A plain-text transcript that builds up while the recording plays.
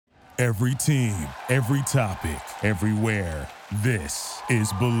Every team, every topic, everywhere. This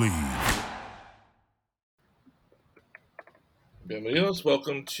is Believe. Bienvenidos.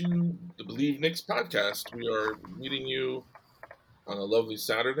 Welcome to the Believe Knicks podcast. We are meeting you on a lovely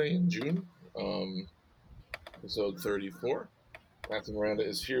Saturday in June, episode 34. Matthew Miranda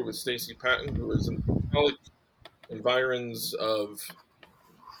is here with Stacey Patton, who is in frolic environs of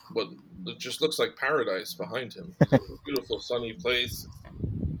what just looks like paradise behind him. He's in a beautiful sunny place.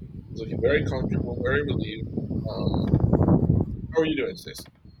 He's looking very comfortable, very relieved. How are you doing, Stacey?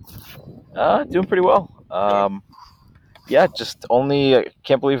 Doing pretty well. Yeah, just only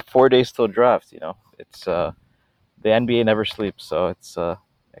can't believe 4 days till draft. It's the NBA never sleeps, so it's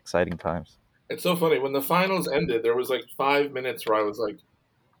exciting times. It's so funny. When the finals ended, there was like 5 minutes where I was like,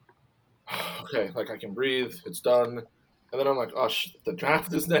 okay, like I can breathe. It's done. And then I'm like, oh, the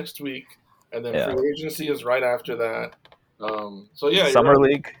draft is next week, and then Yeah. free agency is right after that. So yeah, you're Summer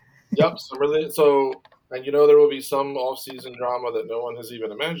right. League. Yep, summer league. So, and there will be some off-season drama that no one has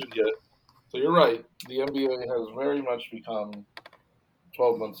even imagined yet. So you're right. The NBA has very much become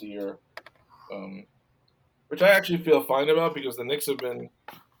 12 months a year, which I actually feel fine about because the Knicks have been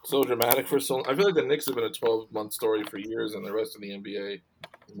so dramatic for so long. I feel like the Knicks have been a 12-month story for years, and the rest of the NBA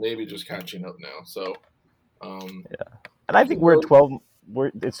is maybe just catching up now. So, And I think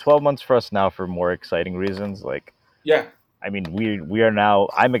it's 12 months for us now for more exciting reasons. Like, yeah, I mean, we are now.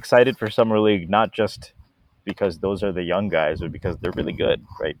 I'm excited for Summer League, not just because those are the young guys, but because they're really good,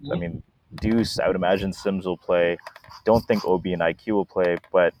 right? Mhm. I mean, Deuce, I would imagine Sims will play. Don't think Obi and IQ will play,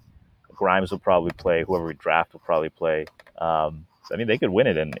 but Grimes will probably play. Whoever we draft will probably play. I mean, they could win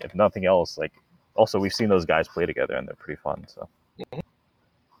it, and if nothing else, like also we've seen those guys play together, and they're pretty fun. So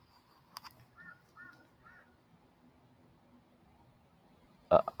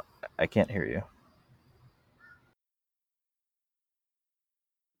I can't hear you.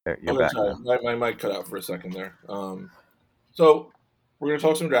 There, you're okay, back sorry, now. my mic cut out for a second there. So we're gonna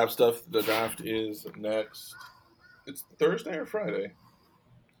talk some draft stuff. The draft is next. It's Thursday or Friday.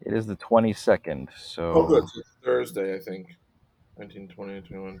 It is the 22nd, Oh, good. so So it's Thursday, I think. 19, 20,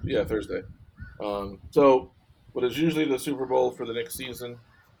 21. Yeah, Thursday. So what is usually the Super Bowl for the next season?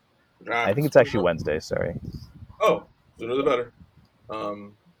 I Draft think is it's coming actually up. Wednesday. Sorry. Oh, sooner the better.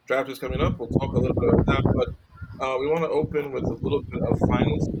 Draft is coming up. We'll talk a little bit about that, but we want to open with a little bit of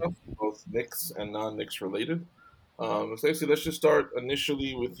final stuff, both Knicks and non-Knicks related. Stacey, let's just start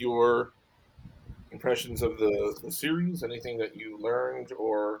initially with your impressions of the series. Anything that you learned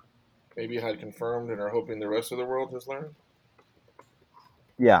or maybe had confirmed and are hoping the rest of the world has learned?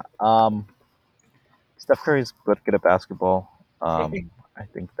 Yeah. Steph Curry's good at basketball. I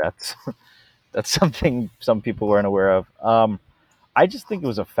think that's that's something some people weren't aware of. I just think it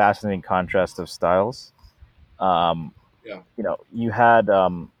was a fascinating contrast of styles. Um, Yeah. you had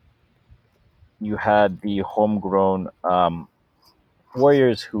the homegrown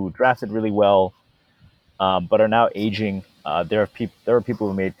Warriors who drafted really well, but are now aging. There are people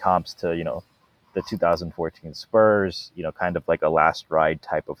who made comps to the 2014 Spurs, kind of like a last ride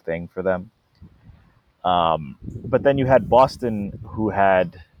type of thing for them. But then you had Boston, who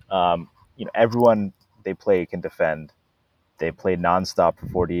had everyone they play can defend. They play nonstop for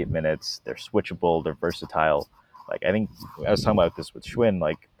 48 minutes. They're switchable. They're versatile. Like I think I was talking about this with Schwinn.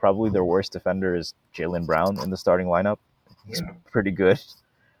 Like probably their worst defender is Jaylen Brown in the starting lineup. He's Yeah. pretty good.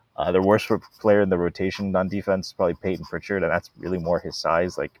 Their worst player in the rotation on defense is probably Peyton Pritchard, and that's really more his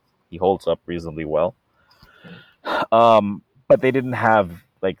size. Like he holds up reasonably well. But they didn't have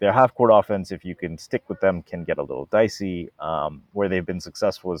like their half court offense. If you can stick with them, can get a little dicey. Where they've been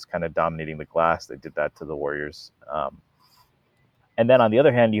successful is kind of dominating the glass. They did that to the Warriors. And then on the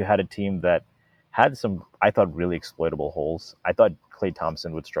other hand, you had a team that had some, I thought, really exploitable holes. I thought Klay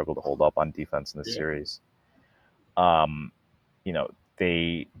Thompson would struggle to hold up on defense in this Yeah. series. Um,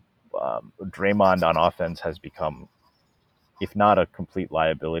 they Draymond on offense has become, if not a complete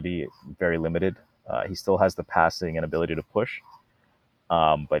liability, very limited. He still has the passing and ability to push,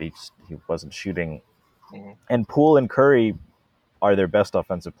 but he wasn't shooting. Mhm. And Poole and Curry are their best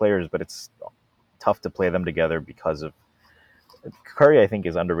offensive players, but it's tough to play them together because of Curry. I think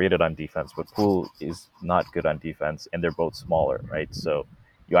is underrated on defense, but Poole is not good on defense, and they're both smaller, right? So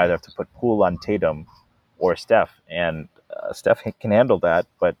you either have to put Poole on Tatum or Steph, and Steph can handle that,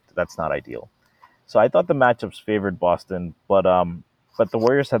 but that's not ideal. So I thought the matchups favored Boston, but the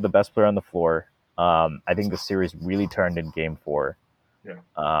Warriors had the best player on the floor. I think the series really turned in Game 4. Yeah.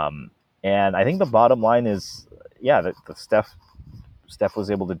 And I think the bottom line is, yeah, that Steph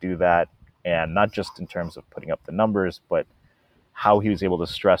was able to do that, and not just in terms of putting up the numbers, but how he was able to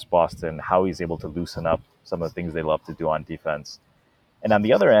stress Boston, how he's able to loosen up some of the things they love to do on defense. And on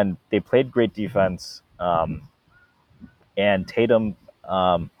the other end, they played great defense. And Tatum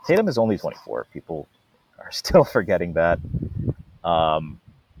is only 24. People are still forgetting that.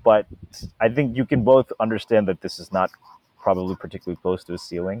 But I think you can both understand that this is not probably particularly close to his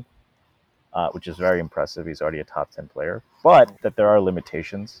ceiling, which is very impressive. He's already a top 10 player, but that there are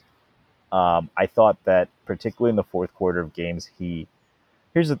limitations. I thought that particularly in the fourth quarter of games,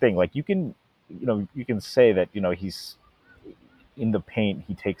 here's the thing, like you can say that, he's in the paint,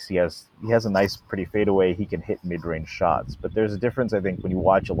 he has a nice pretty fadeaway, he can hit mid-range shots, but there's a difference, I think, when you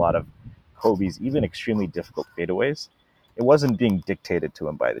watch a lot of Kobe's even extremely difficult fadeaways. It wasn't being dictated to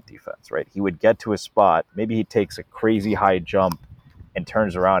him by the defense, right? He would get to a spot, maybe he takes a crazy high jump and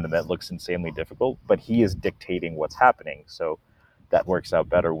turns around, and that looks insanely difficult, but he is dictating what's happening, so that works out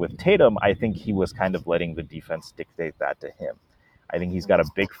better. With Tatum, I think he was kind of letting the defense dictate that to him. I think he's got a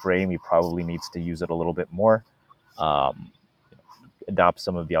big frame. He probably needs to use it a little bit more. Um, Adopt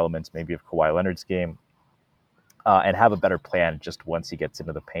some of the elements maybe of Kawhi Leonard's game, and have a better plan just once he gets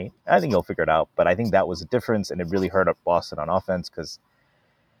into the paint. I think he'll figure it out, but I think that was a difference, and it really hurt up Boston on offense because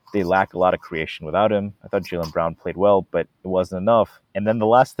they lack a lot of creation without him. I thought Jaylen Brown played well, but it wasn't enough. And then the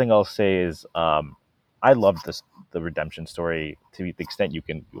last thing I'll say is I loved the redemption story to the extent you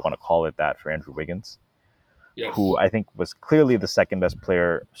want to call it that, for Andrew Wiggins, Yes. who I think was clearly the second best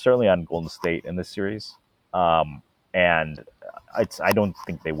player, certainly on Golden State in this series. And I don't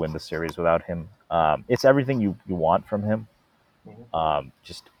think they win the series without him. It's everything you want from him.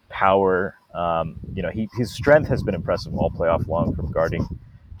 Just power. His strength has been impressive all playoff long, from guarding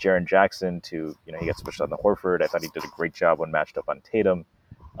Jaren Jackson to, he gets pushed on the Horford. I thought he did a great job when matched up on Tatum.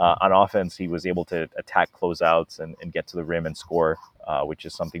 On offense, he was able to attack closeouts and get to the rim and score, which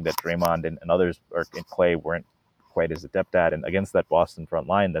is something that Draymond and others and Clay weren't quite as adept at. And against that Boston front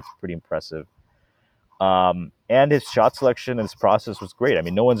line, that's pretty impressive. And his shot selection and his process was great. I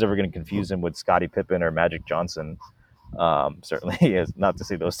mean, no one's ever going to confuse him with Scottie Pippen or Magic Johnson. Certainly, is not to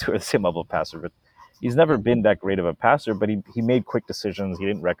say those two are the same level of passer, but he's never been that great of a passer. But he made quick decisions. He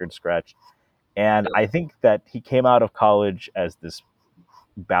didn't record scratch. And I think that he came out of college as this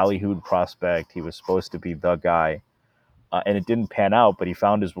ballyhooed prospect. He was supposed to be the guy, and it didn't pan out, but he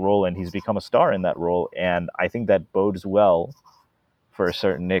found his role, and he's become a star in that role. And I think that bodes well for a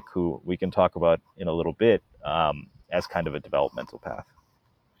certain Nick, who we can talk about in a little bit, as kind of a developmental path.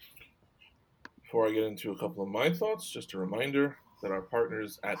 Before I get into a couple of my thoughts, just a reminder that our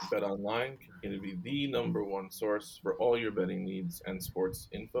partners at BetOnline continue to be the number one source for all your betting needs and sports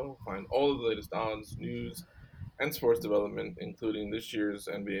info. Find all of the latest odds, news, and sports development, including this year's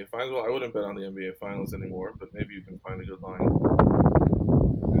NBA Finals. Well, I wouldn't bet on the NBA Finals anymore, but maybe you can find a good line.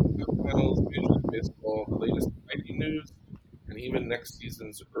 Finals, Major League Baseball, the latest exciting news, and even next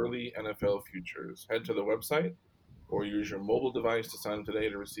season's early NFL futures. Head to the website or use your mobile device to sign up today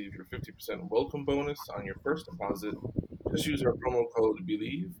to receive your 50% welcome bonus on your first deposit. Just use our promo code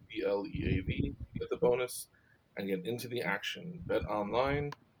BELIEVE, BLEAV, to get the bonus and get into the action. Bet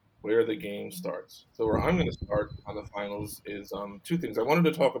online, where the game starts. So where I'm going to start on the finals is two things. I wanted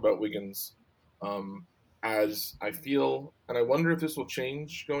to talk about Wiggins, as I feel, and I wonder if this will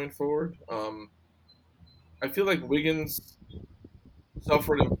change going forward. I feel like Wiggins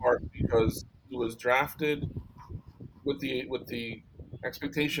suffered in part because he was drafted with the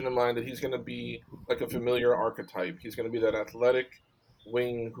expectation in mind that he's going to be like a familiar archetype. He's going to be that athletic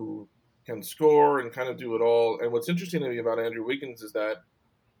wing who can score and kind of do it all. And what's interesting to me about Andrew Wiggins is that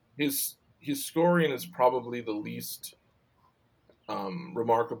his scoring is probably the least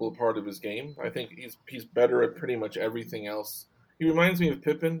remarkable part of his game. I think he's better at pretty much everything else. He reminds me of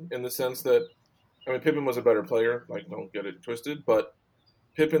Pippen in the sense that, I mean, Pippen was a better player. Like, don't get it twisted, but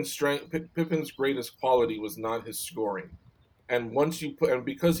Pippen's greatest quality was not his scoring. And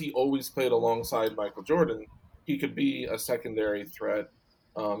because he always played alongside Michael Jordan, he could be a secondary threat.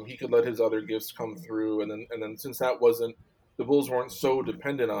 He could let his other gifts come through, and then since the Bulls weren't so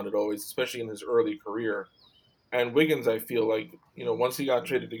dependent on it always, especially in his early career. And Wiggins, I feel like, once he got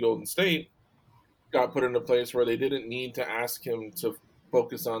traded to Golden State, got put in a place where they didn't need to ask him to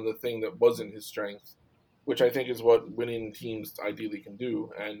focus on the thing that wasn't his strength, which I think is what winning teams ideally can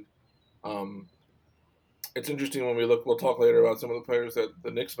do. And it's interesting when we'll talk later about some of the players that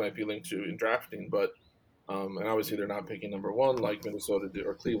the Knicks might be linked to in drafting, but and obviously they're not picking number one like Minnesota did,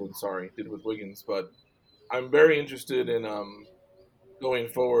 or Cleveland, did with Wiggins. But I'm very interested in going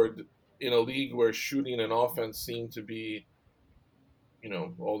forward in a league where shooting and offense seem to be,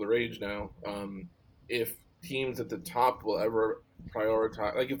 all the rage now. If teams at the top will ever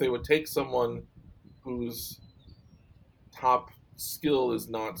prioritize, like if they would take someone whose top skill is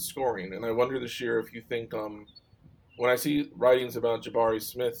not scoring. And I wonder this year if you think when I see writings about Jabari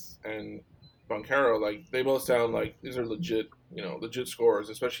Smith and Boncaro, like they both sound like these are legit, legit scorers,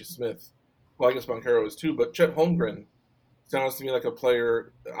 especially Smith. Well, I guess Boncaro is too, but Chet Holmgren sounds to me like a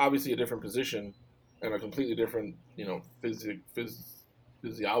player, obviously a different position and a completely different,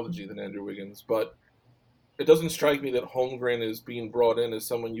 physiology than Andrew Wiggins. But it doesn't strike me that Holmgren is being brought in as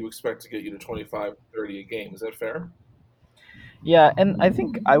someone you expect to get you to 25, 30 a game. Is that fair? Yeah, and I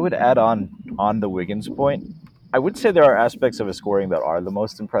think I would add on the Wiggins point. I would say there are aspects of his scoring that are the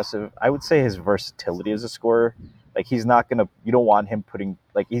most impressive. I would say his versatility as a scorer. Like he's not gonna. You don't want him putting.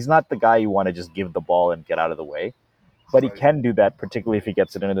 Like he's not the guy you want to just give the ball and get out of the way. But he Right. can do that, particularly if he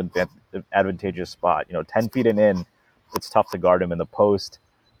gets it in an advantageous spot. 10 feet and in, it's tough to guard him in the post.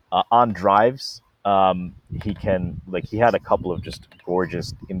 On drives, he can he had a couple of just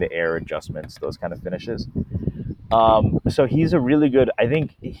gorgeous in the air adjustments, those kind of finishes. So he's a really good. I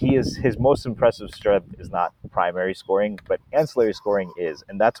think he is his most impressive strength is not primary scoring, but ancillary scoring is,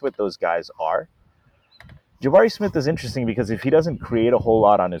 and that's what those guys are. Jabari Smith is interesting because if he doesn't create a whole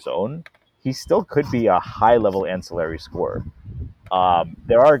lot on his own, he still could be a high level ancillary scorer.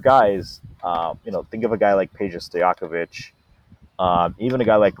 There are guys, think of a guy like Peja Stojakovic, even a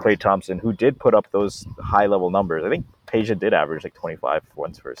guy like Klay Thompson, who did put up those high level numbers. I think Peja did average like 25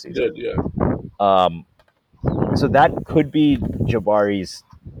 once for a He season. did, yeah. So that could be Jabari's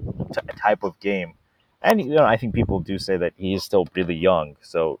type of game. And, I think people do say that he is still really young.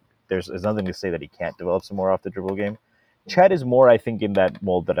 So there's nothing to say that he can't develop some more off the dribble game. Chet is more, I think, in that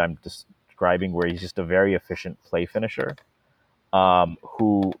mold that I'm describing, where he's just a very efficient play finisher.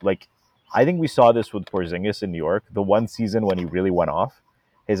 Who, I think we saw this with Porzingis in New York. The one season when he really went off,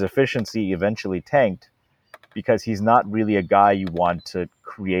 his efficiency eventually tanked because he's not really a guy you want to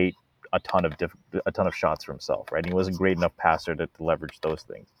create a ton of shots for himself, right? He wasn't a great enough passer to leverage those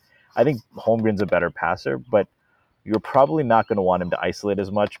things. I think Holmgren's a better passer, but you're probably not going to want him to isolate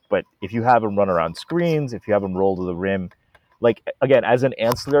as much. But if you have him run around screens, if you have him roll to the rim, again, as an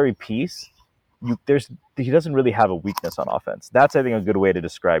ancillary piece, he doesn't really have a weakness on offense. That's, I think, a good way to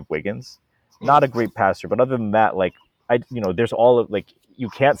describe Wiggins. Not a great passer, but other than that, there's all of you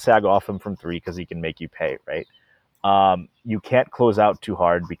can't sag off him from three because he can make you pay, right? You can't close out too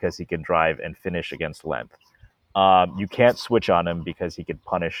hard because he can drive and finish against length. You can't switch on him because he can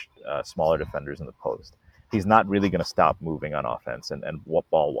punish smaller defenders in the post. He's not really going to stop moving on offense and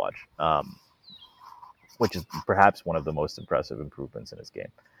ball watch, which is perhaps one of the most impressive improvements in his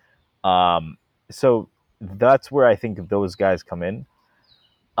game. So that's where I think those guys come in.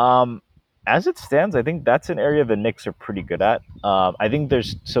 As it stands, I think that's an area the Knicks are pretty good at. I think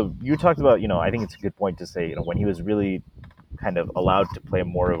so you talked about, I think it's a good point to say, when he was really kind of allowed to play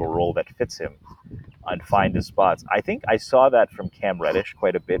more of a role that fits him and find his spots. I think I saw that from Cam Reddish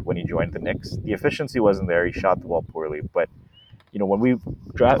quite a bit when he joined the Knicks. The efficiency wasn't there. He shot the ball poorly, but when we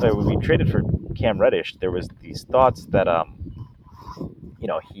traded for Cam Reddish, there was these thoughts that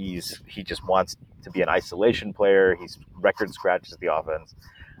he just wants to be an isolation player. He's record scratches the offense.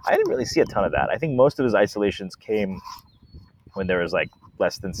 I didn't really see a ton of that. I think most of his isolations came when there was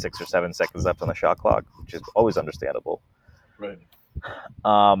less than 6 or 7 seconds left on the shot clock, which is always understandable. Right.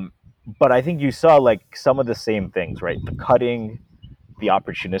 But I think you saw some of the same things, right? The cutting, the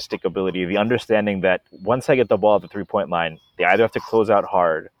opportunistic ability, the understanding that once I get the ball at the 3-point line, they either have to close out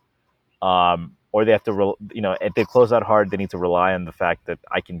hard, or they have to, if they close out hard, they need to rely on the fact that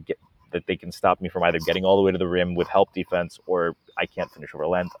they can stop me from either getting all the way to the rim with help defense, or I can't finish over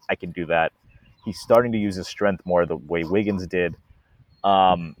length. I can do that. He's starting to use his strength more the way Wiggins did.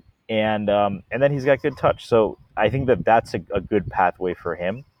 And then he's got good touch. So I think that's a good pathway for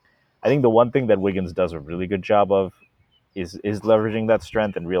him. I think the one thing that Wiggins does a really good job of is leveraging that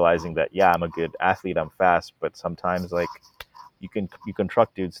strength and realizing that, yeah, I'm a good athlete, I'm fast, but sometimes you can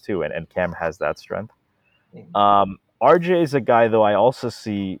truck dudes too, and Cam has that strength. RJ is a guy, though, I also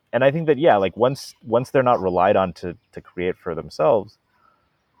see, and I think that, yeah, once they're not relied on to create for themselves,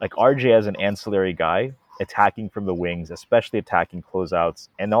 RJ as an ancillary guy, attacking from the wings, especially attacking closeouts,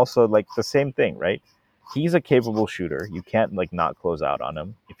 and also the same thing, right? He's a capable shooter. You can't not close out on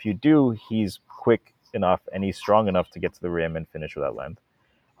him. If you do, he's quick enough and he's strong enough to get to the rim and finish with that length.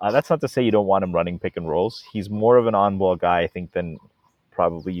 That's not to say you don't want him running pick and rolls. He's more of an on-ball guy, I think, than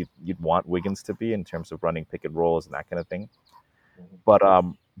probably you'd want Wiggins to be in terms of running pick and rolls and that kind of thing. But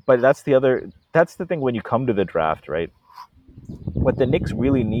that's the thing when you come to the draft, right? What the Knicks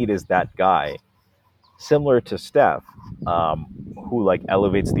really need is that guy, similar to Steph, who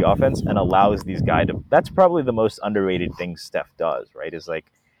elevates the offense and allows these guys to. That's probably the most underrated thing Steph does, right? Is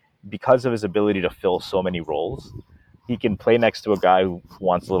because of his ability to fill so many roles, he can play next to a guy who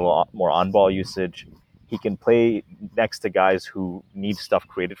wants a little more on-ball usage. He can play next to guys who need stuff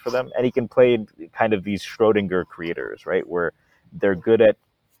created for them, and he can play kind of these Schrodinger creators, right? Where they're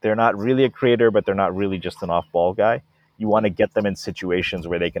not really a creator, but they're not really just an off-ball guy. You want to get them in situations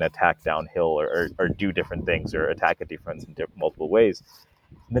where they can attack downhill or do different things or attack a defense in multiple ways.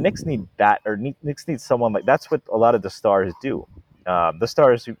 The Knicks need that, or Knicks need someone like that's what a lot of the stars do. The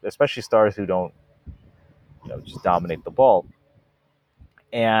stars, especially stars who don't, just dominate the ball.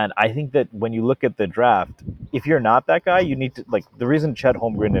 And I think that when you look at the draft, if you're not that guy, you need to the reason Chet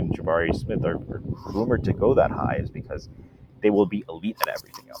Holmgren and Jabari Smith are rumored to go that high is because they will be elite at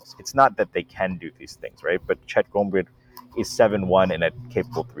everything else. It's not that they can do these things, right? But Chet Holmgren is 7'1" and a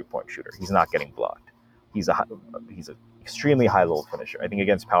capable 3-point shooter. He's not getting blocked. He's an extremely high level finisher. I think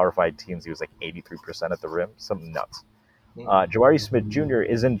against Power 5 teams, he was 83% at the rim, something nuts. Jabari Smith Jr.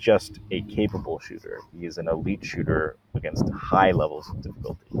 isn't just a capable shooter. He is an elite shooter against high levels of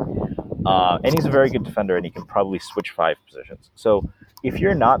difficulty. And he's a very good defender, and he can probably switch 5 positions. So if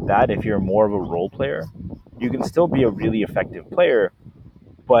you're not that, if you're more of a role player, you can still be a really effective player.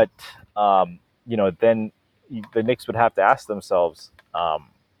 But, then the Knicks would have to ask themselves,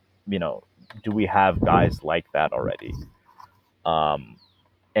 do we have guys like that already? And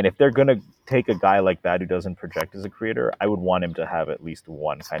if they're going to take a guy like that who doesn't project as a creator, I would want him to have at least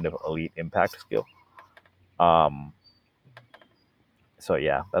one kind of elite impact skill. So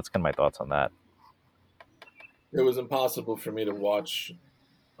yeah, that's kind of my thoughts on that. It was impossible for me to watch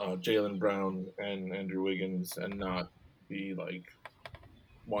Jaylen Brown and Andrew Wiggins and not be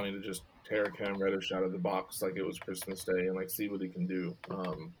wanting to just tear Cam Reddish out of the box like it was Christmas Day and see what he can do.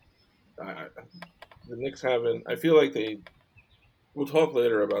 The Knicks haven't. I feel like we'll talk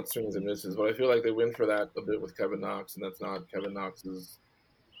later about swings and misses, but I feel like they win for that a bit with Kevin Knox, and that's not Kevin Knox's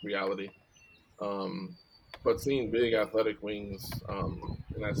reality. But seeing big athletic wings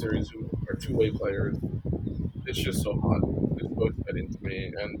in that series who are two-way players, it's just so hot. It's so exciting to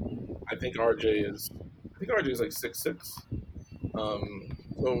me, and I think RJ is 6'6".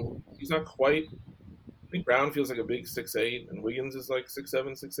 So he's not quite. I think Brown feels like a big 6'8", and Wiggins is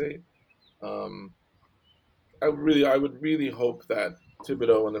 6'7", 6'8". I would really hope that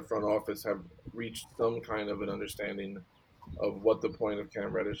Thibodeau and the front office have reached some kind of an understanding of what the point of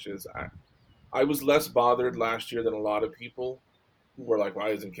Cam Reddish is. I was less bothered last year than a lot of people who were like, why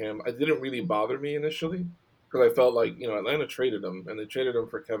isn't Cam? It didn't really bother me initially because I felt like, Atlanta traded him, and they traded him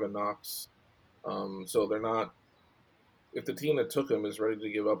for Kevin Knox. So they're not – if the team that took him is ready to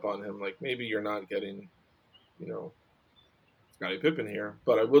give up on him, maybe you're not getting, Scottie Pippen here.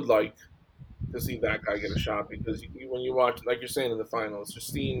 But I would like – to see that guy get a shot because when you watch, like you're saying in the finals,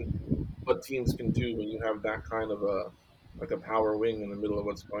 just seeing what teams can do when you have that kind of a power wing in the middle of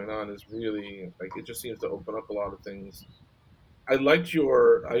what's going on is really it just seems to open up a lot of things. I had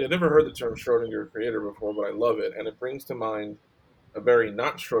never heard the term Schrodinger creator before, but I love it, and it brings to mind a very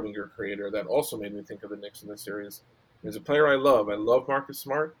not Schrodinger creator that also made me think of the Knicks in this series. He's a player I love. I love Marcus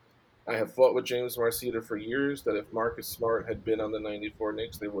Smart. I have fought with James Marcita for years that if Marcus Smart had been on the 94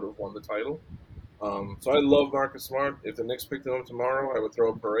 Knicks, they would have won the title. So I love Marcus Smart. If the Knicks picked him up tomorrow, I would throw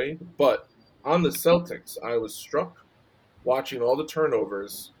a parade. But on the Celtics, I was struck watching all the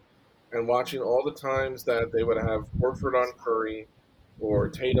turnovers and watching all the times that they would have Horford on Curry or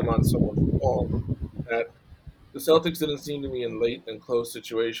Tatum on someone's ball, that the Celtics didn't seem to me in late and close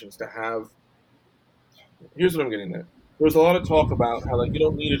situations to have – here's what I'm getting at. There was a lot of talk about how you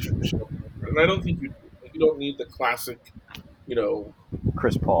don't need a traditional – and I don't think you don't need the classic –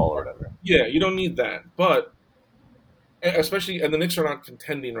 Chris Paul or whatever. Yeah, you don't need that. But especially, and the Knicks are not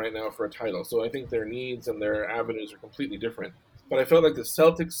contending right now for a title, so I think their needs and their avenues are completely different. But I felt like the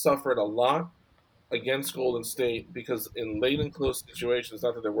Celtics suffered a lot against Golden State because in late and close situations,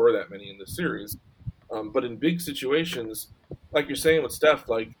 not that there were that many in this series, but in big situations, like you're saying with Steph,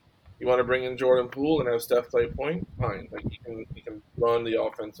 you want to bring in Jordan Poole and have Steph play point, fine. He can run the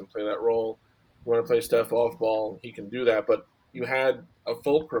offense and play that role. You want to play Steph off ball, he can do that. But you had a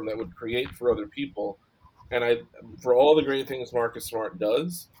fulcrum that would create for other people, and for all the great things Marcus Smart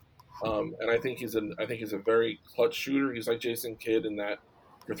does, and I think he's a very clutch shooter. He's like Jason Kidd in that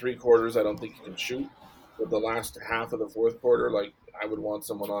for 3 quarters I don't think he can shoot, but the last half of the fourth quarter, I would want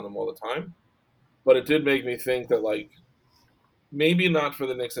someone on him all the time. But it did make me think that maybe not for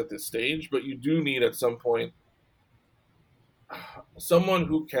the Knicks at this stage, but you do need at some point someone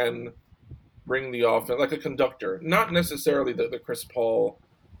who can bring the offense, like a conductor, not necessarily the Chris Paul.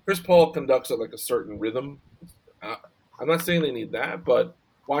 Chris Paul conducts at a certain rhythm. I'm not saying they need that, but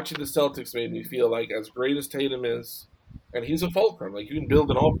watching the Celtics made me feel like as great as Tatum is, and he's a fulcrum, you can build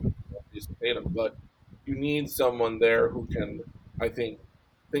an offense with Tatum, but you need someone there who can, I think,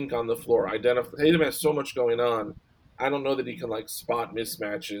 think on the floor. Tatum has so much going on. I don't know that he can like spot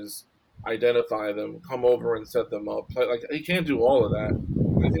mismatches, identify them, come over and set them up. Like he can't do all of that.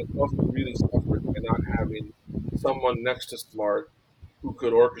 I think he also really suffered by not having someone next to Smart who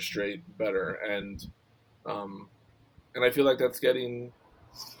could orchestrate better, um, and I feel like that's getting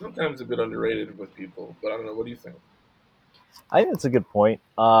sometimes a bit underrated with people. But I don't know. What do you think? I think that's a good point.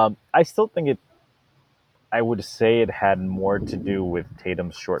 I still think it. I would say it had more to do with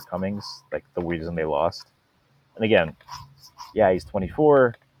Tatum's shortcomings, like the reason they lost. And again, yeah, he's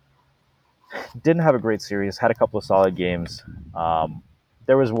 24. Didn't have a great series. Had a couple of solid games.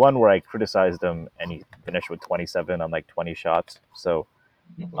 There was one where I criticized him, and he finished with 27 on like 20 shots. So,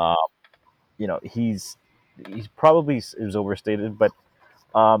 uh, he's probably is overstated, but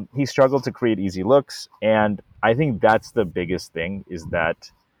he struggled to create easy looks, and I think that's the biggest thing is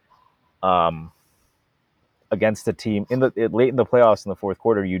that um, against a team late in the playoffs in the fourth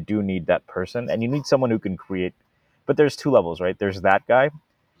quarter, you do need that person, and you need someone who can create. But there's two levels, right? There's that guy.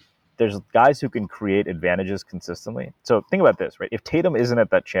 There's guys who can create advantages consistently. So think about this, right? If Tatum isn't at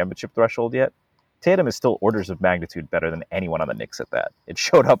that championship threshold yet, Tatum is still orders of magnitude better than anyone on the Knicks at that. It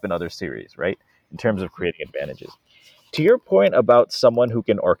showed up in other series, right? In terms of creating advantages. To your point about someone who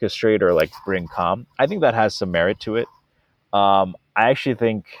can orchestrate or like bring calm, I think that has some merit to it. I actually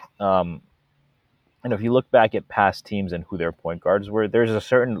think, if you look back at past teams and who their point guards were, there's a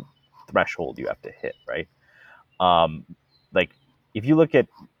certain threshold you have to hit, right? Um, like if you look at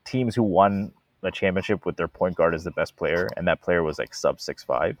teams who won a championship with their point guard as the best player, and that player was like sub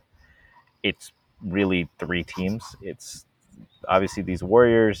 6'5", it's really three teams. It's obviously these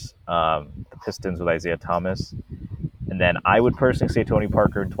Warriors, the Pistons with Isaiah Thomas, and then I would personally say Tony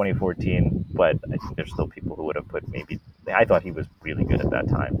Parker in 2014, but I think there's still people who would have put maybe. I thought he was really good at that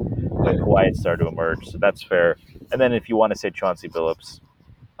time. But Kawhi had started to emerge, so that's fair. And then if you want to say Chauncey Billups,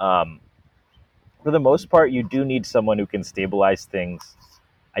 for the most part, you do need someone who can stabilize things.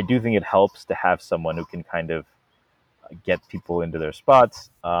 I do think it helps to have someone who can kind of get people into their spots,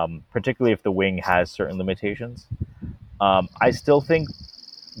 particularly if the wing has certain limitations. I still think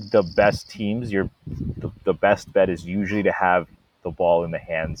the best teams, the best bet is usually to have the ball in the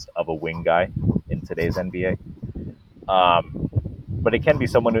hands of a wing guy in today's NBA. But it can be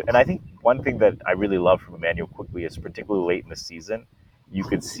someone who, and I think one thing that I really love from Emmanuel Quickly is particularly late in the season, you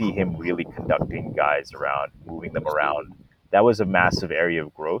could see him really conducting guys around, moving them around. That was a massive area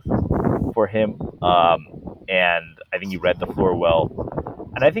of growth for him. And I think he read the floor well.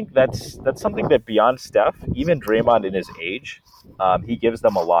 And I think that's something that beyond Steph, even Draymond in his age, he gives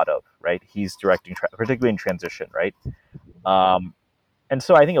them a lot of, right? He's directing, particularly in transition, right? And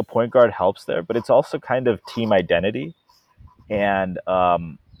so I think a point guard helps there, but it's also kind of team identity and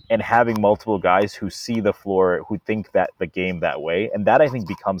having multiple guys who see the floor, who think that the game that way, and that I think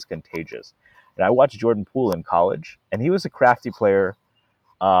becomes contagious. And I watched Jordan Poole in college, and he was a crafty player,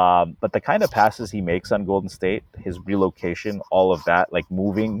 but the kind of passes he makes on Golden State, his relocation, all of that, like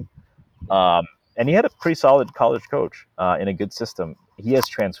moving, and he had a pretty solid college coach in a good system. He has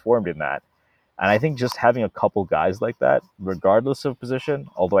transformed in that. And I think just having a couple guys like that, regardless of position,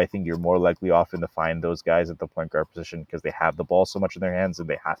 although I think you're more likely often to find those guys at the point guard position because they have the ball so much in their hands and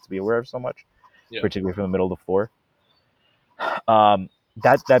they have to be aware of so much, particularly from the middle of the floor,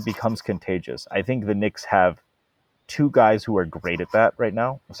 that becomes contagious. I think the Knicks have two guys who are great at that right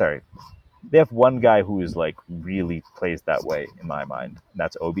now. Sorry. They have one guy who is like really plays that way in my mind, and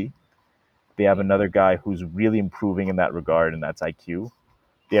that's Obi. They have another guy who's really improving in that regard, and that's IQ.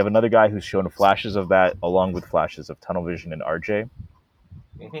 They have another guy who's shown flashes of that, along with flashes of tunnel vision and RJ.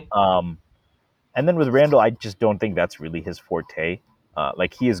 Mm-hmm. And then with Randall, I just don't think that's really his forte.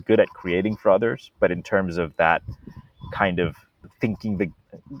 Like he is good at creating for others, but in terms of that kind of thinking,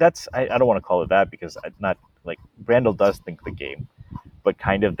 I don't want to call it that because I'm not like Randall does think the game, but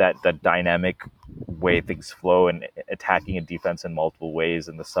kind of that dynamic way things flow and attacking a defense in multiple ways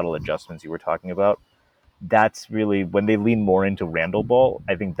and the subtle adjustments you were talking about. That's really when they lean more into Randall ball.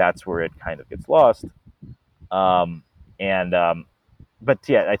 I think that's where it kind of gets lost. But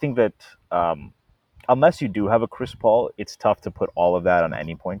yeah, I think that unless you do have a Chris Paul, it's tough to put all of that on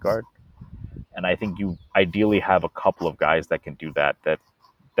any point guard. And I think you ideally have a couple of guys that can do that. That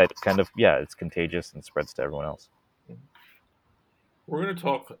kind of it's contagious and spreads to everyone else. We're going to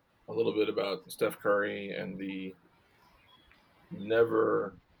talk a little bit about Steph Curry and the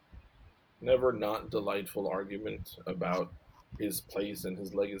never not delightful argument about his place and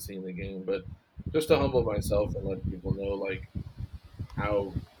his legacy in the game, but just to humble myself and let people know like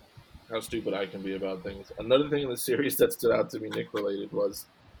how stupid I can be about things. Another thing in the series that stood out to me, Nick related, was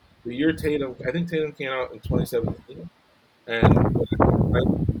the year Tatum. I think Tatum came out in 2017, and I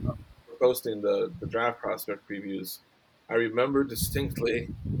for posting the draft prospect previews, I remember distinctly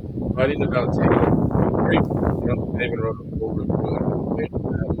writing about Tatum. Very David wrote a full review.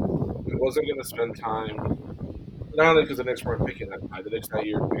 I wasn't going to spend time, not only because the Knicks weren't picking that high. The Knicks that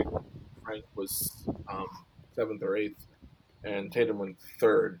year picked Frank was seventh or eighth, and Tatum went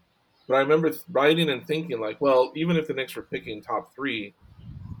third. But I remember writing and thinking like, well, even if the Knicks were picking top three,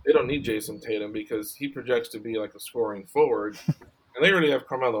 they don't need Jason Tatum because he projects to be like a scoring forward, and they already have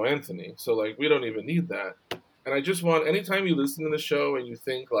Carmelo Anthony, so like we don't even need that. And I just want anytime you listen to the show and you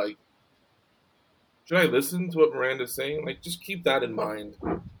think like, should I listen to what Miranda's saying? Like, just keep that in mind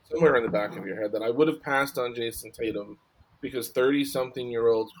somewhere in the back of your head that I would have passed on Jason Tatum because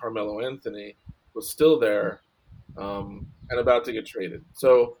 30-something-year-old Carmelo Anthony was still there and about to get traded.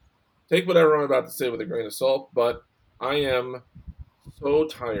 So take whatever I'm about to say with a grain of salt, but I am so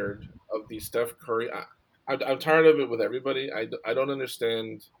tired of the Steph Curry. I'm tired of it with everybody. I don't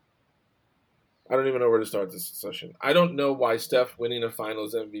understand. I don't even know where to start this discussion. I don't know why Steph winning a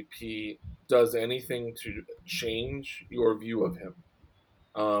Finals MVP does anything to change your view of him.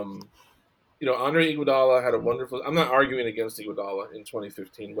 Andre Iguodala had a wonderful. I'm not arguing against Iguodala in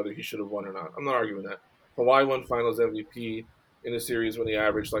 2015 whether he should have won or not. I'm not arguing that. Kawhi won Finals MVP in a series when he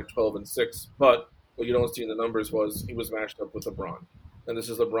averaged like 12 and 6, but what you don't see in the numbers was he was matched up with LeBron, and this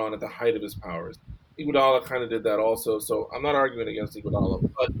is LeBron at the height of his powers. Iguodala kind of did that also, so I'm not arguing against Iguodala,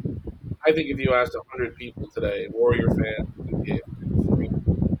 but I think if you asked 100 people today, Warrior fans,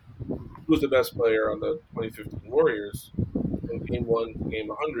 who's the best player on the 2015 Warriors from Game 1 to Game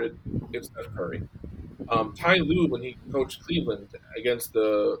 100, it's Steph Curry. Ty Lue, when he coached Cleveland against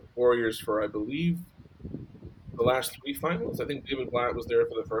the Warriors for, I believe, the last three finals, I think David Blatt was there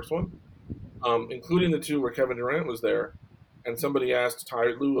for the first one, including the two where Kevin Durant was there, and somebody asked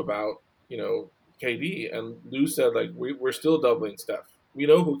Ty Lue about, KD, and Lue said, like, we're still doubling Steph. We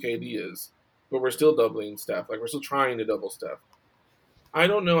know who KD is, but we're still doubling Steph. Like, we're still trying to double Steph. I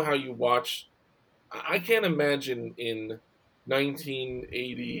don't know how you watch. I can't imagine in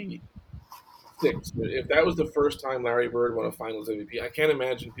 1986, if that was the first time Larry Bird won a Finals MVP, I can't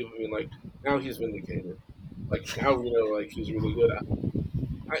imagine people being like, now he's vindicated. Like, now like, he's really good at it.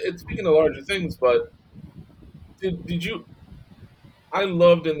 It's speaking of larger things, but did you. I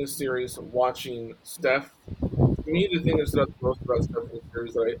loved in this series watching Steph. To me, the thing that stood out the most about Steph in the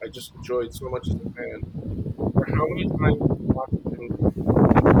series that I just enjoyed so much as a fan were how many times I watched him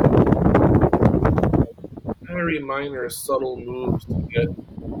very minor, subtle moves to get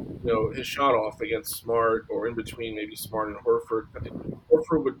his shot off against Smart or in between maybe Smart and Horford. I think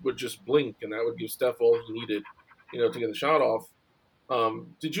Horford would just blink and that would give Steph all he needed, to get the shot off.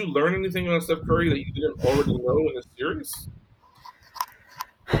 Did you learn anything about Steph Curry that you didn't already know in the series?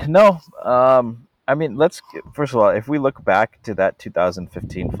 No. I mean, first of all, if we look back to that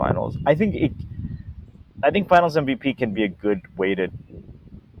 2015 finals, I think finals MVP can be a good way to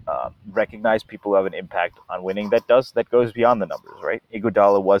recognize people who have an impact on winning. That goes beyond the numbers, right?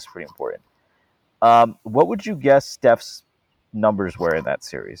 Iguodala was pretty important. What would you guess Steph's numbers were in that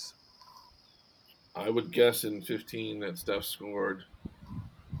series? I would guess in 15 that Steph scored,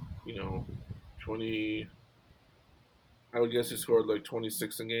 20. I would guess he scored like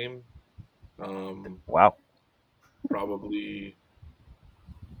 26 a game. Wow. Probably,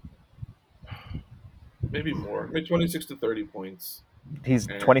 maybe more. Maybe 26 to 30 points. He's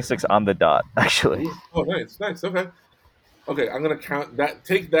 26 on the dot, actually. Oh, nice. Okay. Okay, I'm going to count that.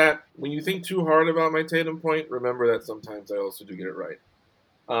 Take that. When you think too hard about my Tatum point, remember that sometimes I also do get it right.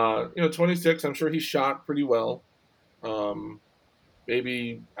 26, I'm sure he shot pretty well.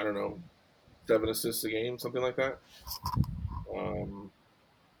 Maybe, I don't know, 7 assists a game, something like that.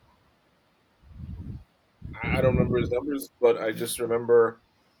 I don't remember his numbers, but I just remember,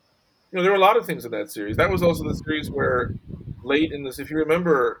 there were a lot of things in that series. That was also the series where late in this, if you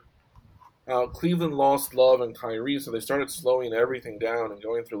remember, Cleveland lost Love and Kyrie, so they started slowing everything down and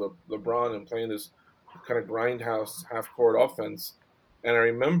going through LeBron and playing this kind of grindhouse half-court offense. And I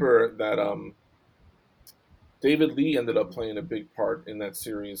remember that David Lee ended up playing a big part in that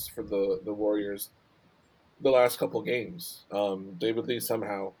series for the Warriors the last couple games. David Lee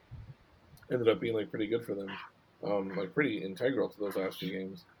somehow ended up being like pretty good for them, like pretty integral to those last few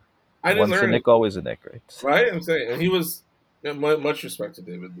games. Once a Knick, always a Knick, right? Right, I'm saying, and he was much respect to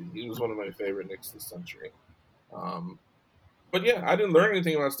David Lee. He was one of my favorite Knicks this century. But yeah, I didn't learn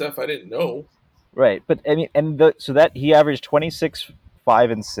anything about Steph I didn't know. Right, but I mean, so that he averaged 26,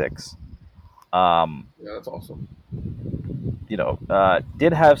 5, and 6. Yeah, that's awesome.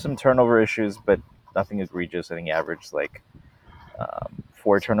 Did have some turnover issues, but nothing egregious. I think he averaged like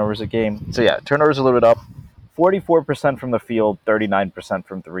 4 turnovers a game. So yeah, turnovers a little bit up. 44% from the field, 39%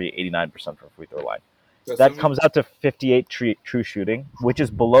 from three, 89% from free throw line. That's That MVP. comes out to 58 true shooting, which is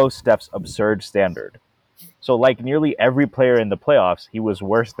below Steph's absurd standard. So, like nearly every player in the playoffs, he was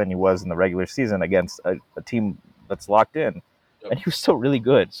worse than he was in the regular season against a team that's locked in, Yep. and he was still really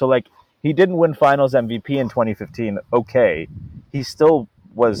good. So, like, he didn't win Finals MVP in 2015. Okay, he still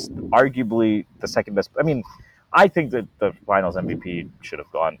was arguably the second best. I mean, I think that the Finals MVP should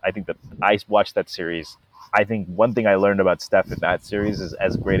have gone. I think that I watched that series. I think one thing I learned about Steph in that series is,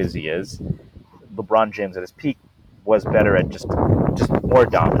 as great as he is, LeBron James at his peak was better at just more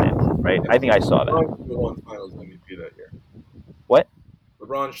dominant, right? I think I saw that. LeBron should have won Finals MVP that year. What?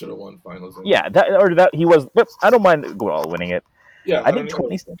 LeBron should have won Finals MVP. Yeah, that he was. But I don't mind winning it. Yeah, I think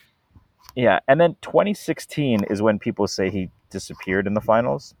 20. Yeah, and then 2016 is when people say he disappeared in the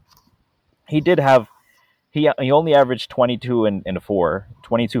finals. He did have he only averaged 22 and 4,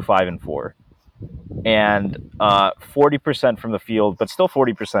 22 5 and 4, and 40% from the field, but still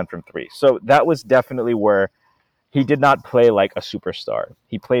 40% from three. So that was definitely where he did not play like a superstar.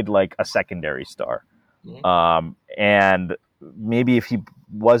 He played like a secondary star. Mhm. And maybe if he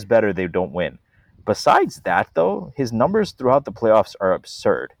was better, they don't win. Besides that, though, his numbers throughout the playoffs are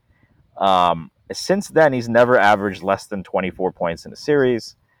absurd. Since then, he's never averaged less than 24 points in a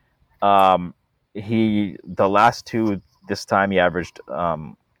series. The last two, this time he averaged,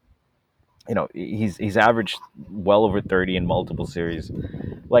 he's averaged well over 30 in multiple series.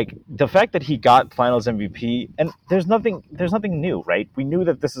 Like, the fact that he got Finals MVP, and there's nothing new, right? We knew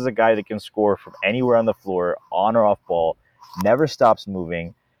that this is a guy that can score from anywhere on the floor, on or off ball, never stops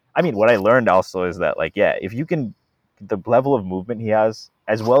moving. I mean, what I learned also is that, like, yeah, if you can, the level of movement he has,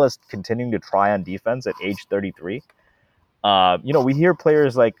 as well as continuing to try on defense at age 33, we hear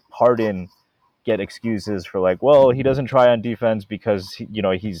players like Harden get excuses for, like, well, he doesn't try on defense because he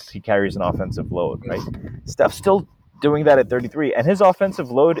carries an offensive load, right? Steph's still doing that at 33, and his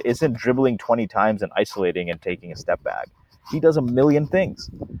offensive load isn't dribbling 20 times and isolating and taking a step back. He does a million things,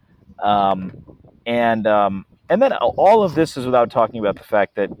 and then all of this is without talking about the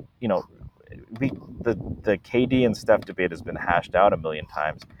fact that the KD and Steph debate has been hashed out a million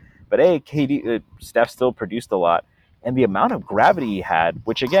times, but Steph still produced a lot. And the amount of gravity he had,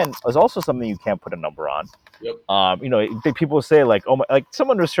 which again is also something you can't put a number on. Yep. People say, like, oh my, like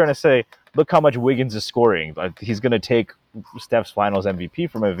someone was trying to say, look how much Wiggins is scoring. Like, he's going to take Steph's Finals MVP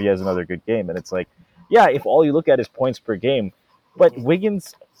from him if he has another good game. And it's like, yeah, if all you look at is points per game, but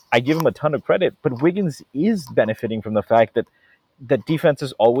Wiggins, I give him a ton of credit, but Wiggins is benefiting from the fact that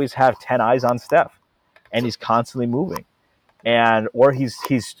defenses always have 10 eyes on Steph, and he's constantly moving, or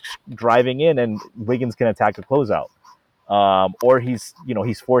he's driving in and Wiggins can attack a closeout. Or he's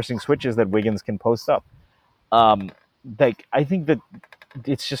forcing switches that Wiggins can post up. I think that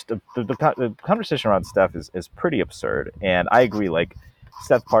it's just the conversation around Steph is pretty absurd, and I agree. Like,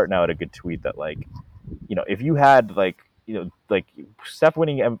 Steph Partnow had a good tweet that, like, if you had like Steph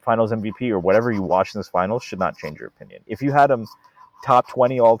winning Finals MVP or whatever you watch in this finals should not change your opinion. If you had him top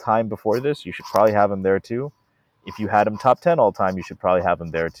 20 all time before this, you should probably have him there too. If you had him top 10 all time, you should probably have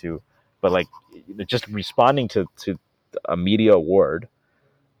him there too. But, like, just responding to a media award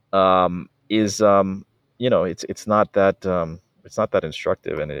is it's not that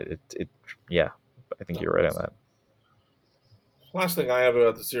instructive, and it yeah, I think you're right on that. Last thing I have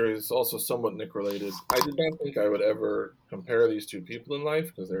about the series is also somewhat Nick related. I did not think I would ever compare these two people in life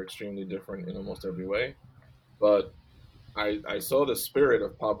because they're extremely different in almost every way. But I saw the spirit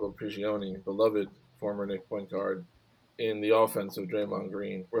of Pablo Prigioni, beloved former Knick point guard, in the offense of Draymond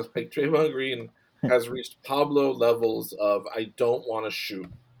Green, where, like, Draymond Green has reached Pablo levels of I don't want to shoot.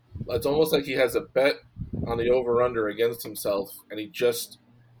 It's almost like he has a bet on the over/under against himself, and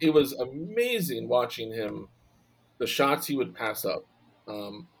it was amazing watching him, the shots he would pass up.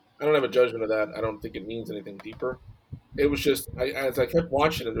 I don't have a judgment of that. I don't think it means anything deeper. It was just, as I kept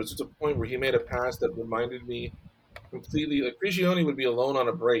watching him, there was just a point where he made a pass that reminded me completely, like, Prigioni would be alone on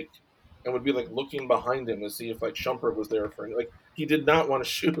a break and would be, like, looking behind him to see if, like, Shumpert was there for him. Like, he did not want to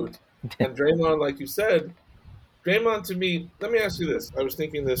shoot. And Draymond, like you said, Draymond to me, let me ask you this. I was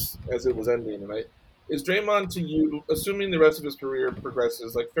thinking this as it was ending, and is Draymond to you, assuming the rest of his career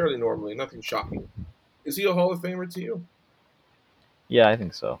progresses like fairly normally, nothing shocking, is he a Hall of Famer to you? Yeah, I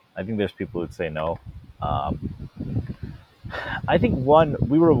think so. I think there's people who'd say no. I think, one,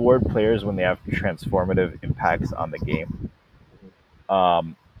 we reward players when they have transformative impacts on the game.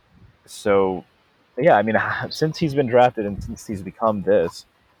 So, yeah, I mean, since he's been drafted and since he's become this,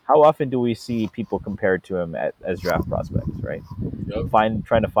 how often do we see people compared to him as draft prospects, right? Yep.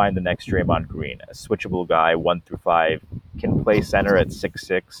 Trying to find the next Draymond Green, a switchable guy, 1 through 5, can play center at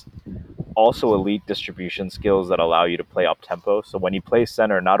 6'6", also elite distribution skills that allow you to play up tempo. So when he plays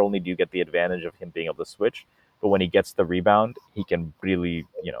center, not only do you get the advantage of him being able to switch, but when he gets the rebound, he can really,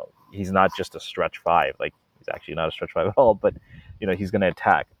 he's not just a stretch five. Like, he's actually not a stretch five at all, but he's going to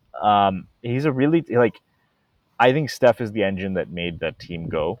attack. He's a really I think Steph is the engine that made that team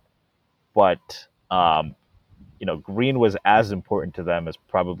go, but Green was as important to them as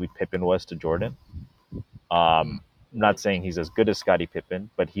probably Pippen was to Jordan. I'm not saying he's as good as Scottie Pippen,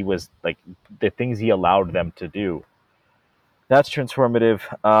 but he was like the things he allowed them to do. That's transformative.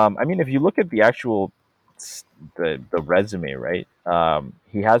 I mean, if you look at the actual the resume, right?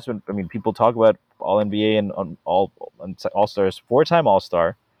 He has been. I mean, people talk about All NBA and All Stars, 4-time All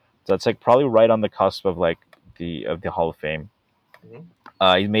Star. So that's like probably right on the cusp of like the Hall of Fame.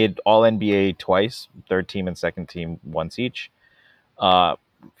 He made All NBA twice, third team and second team once each.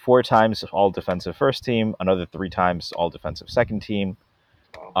 4 times All Defensive first team, another 3 times All Defensive second team.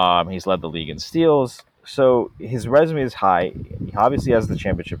 He's led the league in steals. So his resume is high. He obviously has the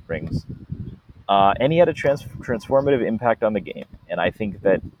championship rings. And he had a transformative impact on the game. And I think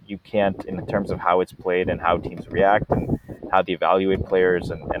that you can't, in terms of how it's played and how teams react and how they evaluate players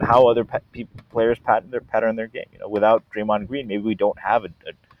and how other players pattern their game. Without Draymond Green, maybe we don't have a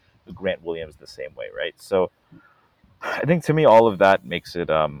Grant Williams the same way, right? So I think to me, all of that makes it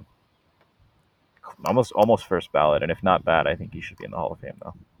almost first ballot. And if not that, I think he should be in the Hall of Fame,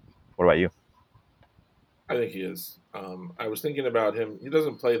 though. What about you? I think he is. I was thinking about him. He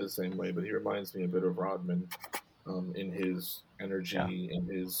doesn't play the same way, but he reminds me a bit of Rodman in his energy, in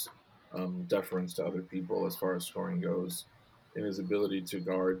his deference to other people as far as scoring goes, in his ability to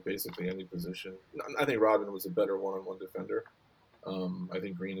guard basically any position. I think Rodman was a better one-on-one defender. I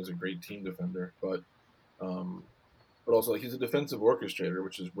think Green is a great team defender, but also he's a defensive orchestrator,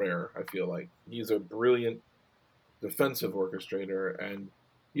 which is rare. I feel like he's a brilliant defensive orchestrator, and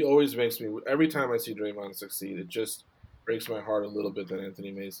he always makes me. Every time I see Draymond succeed, it just breaks my heart a little bit that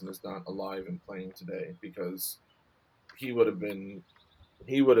Anthony Mason is not alive and playing today, because he would have been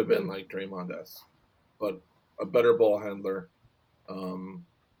like Draymond-esque, but a better ball handler,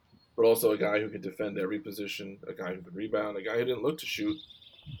 but also a guy who could defend every position, a guy who could rebound, a guy who didn't look to shoot.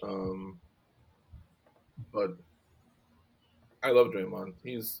 But I love Draymond.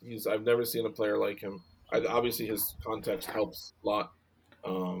 He's I've never seen a player like him. Obviously, his context helps a lot,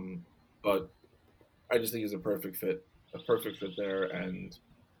 but I just think he's a perfect fit there. And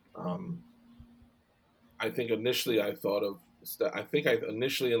I think initially I thought of I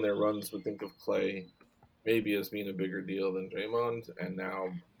initially in their runs would think of Clay maybe as being a bigger deal than Draymond, and now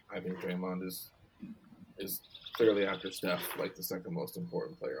I think Draymond is clearly after Steph like the second most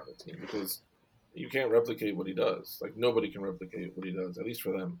important player on the team, because you can't replicate what he does. Like, nobody can replicate what he does, at least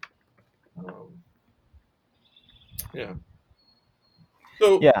for them. Yeah.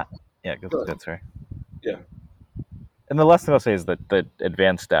 So yeah, go ahead, sorry. Yeah. And the last thing I'll say is that the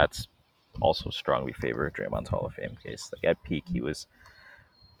advanced stats also strongly favor Draymond's Hall of Fame case. Like, at peak, he was,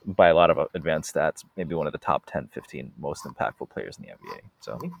 by a lot of advanced stats, maybe one of the top 10, 15 most impactful players in the NBA.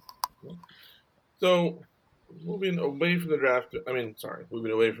 So moving away from the draft,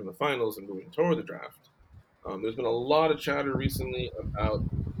 moving away from the finals and moving toward the draft, there's been a lot of chatter recently about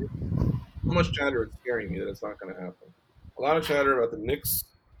so much chatter it's scaring me that it's not going to happen. A lot of chatter about the Knicks,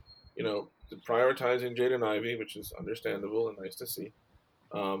 prioritizing Jaden Ivey, which is understandable and nice to see.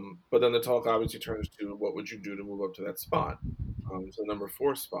 But then the talk obviously turns to what would you do to move up to that spot, so number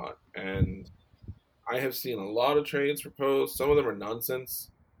 4 spot. And I have seen a lot of trades proposed. Some of them are nonsense,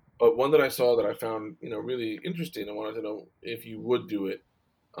 but one that I saw that I found really interesting, I wanted to know if you would do it.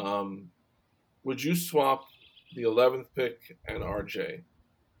 Would you swap the 11th pick and RJ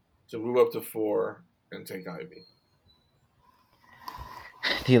to move up to 4 and take Ivy?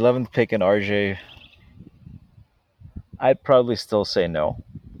 The 11th pick and RJ, I'd probably still say no.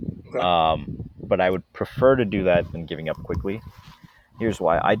 Okay. But I would prefer to do that than giving up Quickly. Here's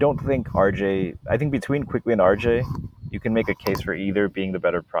why. I think between Quickly and RJ, you can make a case for either being the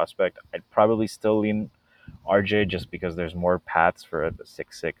better prospect. I'd probably still lean RJ just because there's more paths for a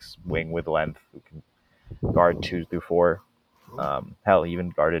 6'6" wing with length who can guard 2 through 4. Hell, even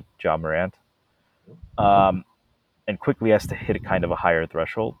guarded Ja Morant. And Quickly has to hit kind of a higher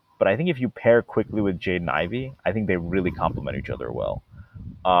threshold. But I think if you pair Quickly with Jaden Ivey, I think they really complement each other well.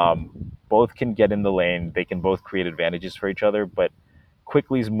 Both can get in the lane. They can both create advantages for each other. But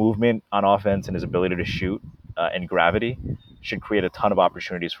Quickly's movement on offense and his ability to shoot and gravity should create a ton of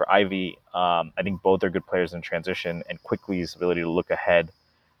opportunities for Ivey. I think both are good players in transition. And Quickly's ability to look ahead,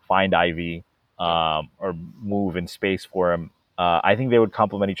 find Ivey, or move in space for him, I think they would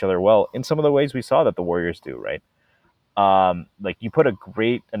complement each other well in some of the ways we saw that the Warriors do, right? Like you put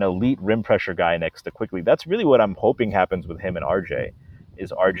an elite rim pressure guy next to Quickly. That's really what I'm hoping happens with him and RJ.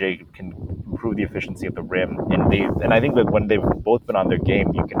 Is RJ can improve the efficiency at the rim, and I think that when they've both been on their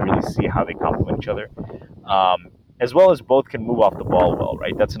game, you can really see how they complement each other, as well as both can move off the ball well.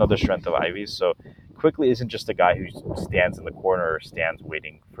 Right, that's another strength of Ivy's. So Quickly isn't just a guy who stands in the corner or stands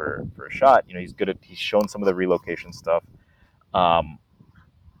waiting for a shot. He's shown some of the relocation stuff. Um,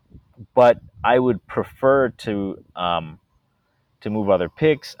 but I would prefer to move other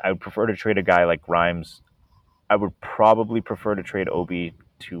picks. I would prefer to trade a guy like Grimes. I would probably prefer to trade Obi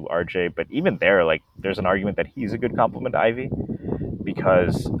to RJ, but even there, like, there's an argument that he's a good complement to Ivy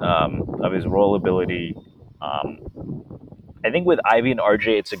because of his roll ability. I think with Ivy and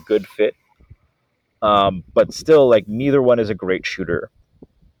RJ, it's a good fit, but still, like, neither one is a great shooter.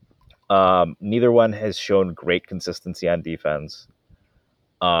 Neither one has shown great consistency on defense.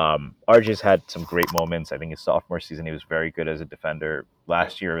 RJ's had some great moments. I think his sophomore season, he was very good as a defender.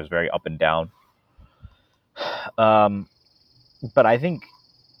 Last year, it was very up and down. But I think,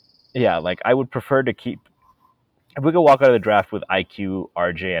 yeah, like I would prefer to keep. If we could walk out of the draft with IQ,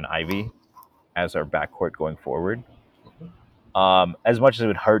 RJ, and Ivy as our backcourt going forward, as much as it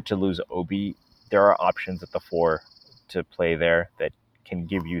would hurt to lose Obi, there are options at the 4 to play there that can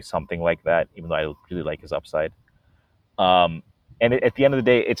give you something like that. Even though I really like his upside, and at the end of the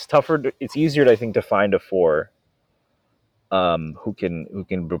day, it's tougher. It's easier, I think, to find a 4 who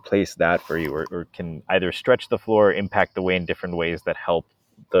can replace that for you, or can either stretch the floor, impact the way in different ways that help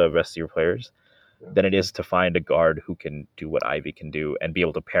the rest of your players, than it is to find a guard who can do what Ivy can do and be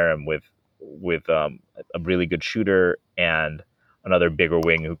able to pair him with a really good shooter and another bigger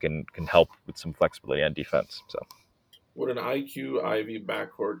wing who can help with some flexibility on defense. So, Would an IQ Ivy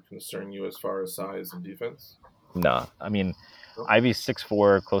backcourt concern you as far as size and defense? nah, I mean, Ivy's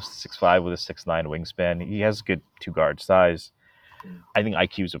 6'4", close to 6'5", with a 6'9" wingspan. He has good 2-guard size. I think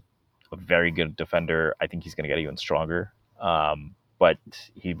IQ's a very good defender. I think he's going to get even stronger. But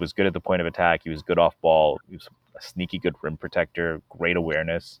he was good at the point of attack. He was good off ball. He was a sneaky good rim protector, great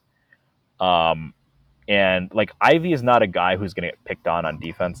awareness. And like Ivy is not a guy who's going to get picked on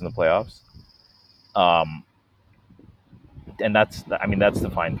defense in the playoffs. And that's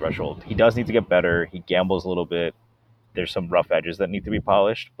the fine threshold. He does need to get better. He gambles a little bit. There's some rough edges that need to be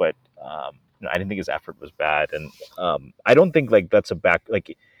polished, but I didn't think his effort was bad, and I don't think like that's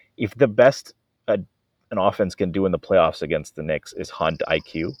if the best an offense can do in the playoffs against the Knicks is hunt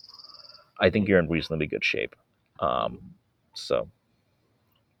IQ, I think you're in reasonably good shape. So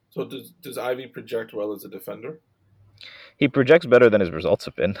does Ivy project well as a defender? He projects better than his results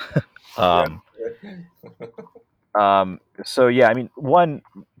have been. So yeah, I mean, one,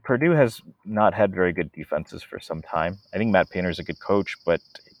 Purdue has not had very good defenses for some time. I think Matt Painter's a good coach, but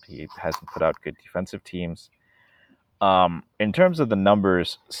he hasn't put out good defensive teams. In terms of the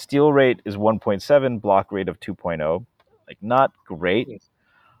numbers, steal rate is 1.7, block rate of 2.0. Like, not great.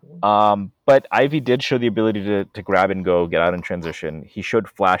 But Ivy did show the ability to grab and go, get out in transition. He showed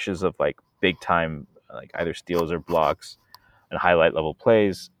flashes of like big time, like either steals or blocks and highlight level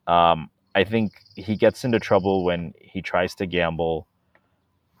plays. I think he gets into trouble when he tries to gamble.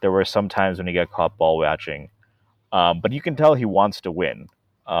 There were some times when he got caught ball watching, but you can tell he wants to win.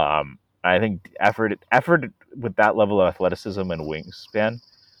 I think effort with that level of athleticism and wingspan,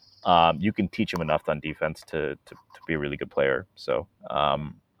 you can teach him enough on defense to be a really good player. So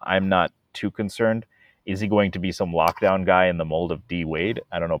I'm not too concerned. Is he going to be some lockdown guy in the mold of D Wade?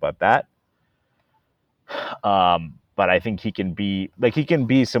 I don't know about that. But I think he can be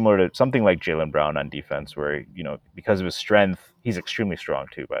similar to something like Jaylen Brown on defense, where, because of his strength, he's extremely strong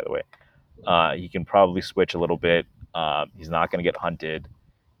too, by the way. He can probably switch a little bit. He's not going to get hunted.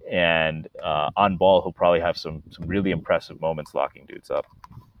 And on ball, he'll probably have some really impressive moments locking dudes up.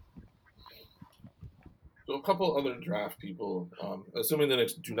 So a couple other draft people, assuming the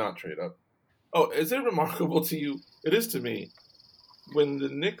Knicks do not trade up. Oh, is it remarkable to you? It is to me. When the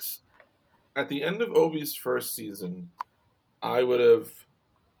Knicks, at the end of Obi's first season, I would have,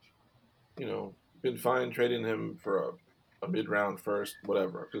 been fine trading him for a mid-round first,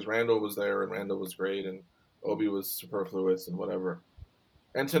 whatever, because Randall was there and Randall was great and Obi was superfluous and whatever.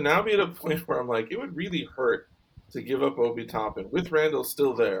 And to now be at a point where I'm like, it would really hurt to give up Obi Toppin with Randall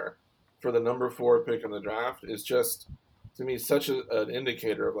still there for the number 4 pick in the draft is just, to me, such an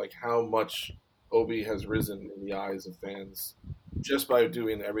indicator of like how much Obi has risen in the eyes of fans just by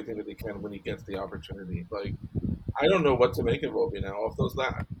doing everything that he can when he gets the opportunity. Like, I don't know what to make of Obi now off those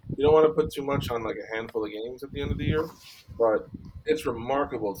that. You don't want to put too much on like a handful of games at the end of the year, but it's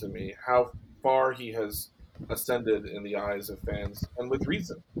remarkable to me how far he has ascended in the eyes of fans, and with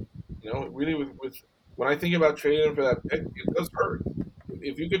reason. Really with when I think about trading him for that pick, it does hurt.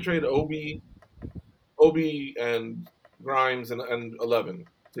 If you could trade Obi and Grimes and 11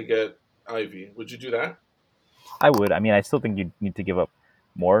 to get Ivy, would you do that? I would. I mean, I still think you need to give up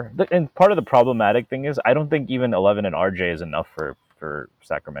more. And part of the problematic thing is, I don't think even 11 and RJ is enough for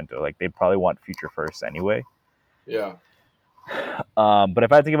Sacramento. Like, they probably want future first anyway. Yeah. But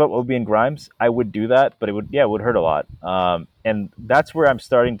if I had to give up Obi and Grimes, I would do that. But it would hurt a lot. And that's where I'm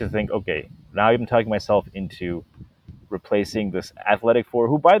starting to think, okay, now I'm talking myself into replacing this athletic four,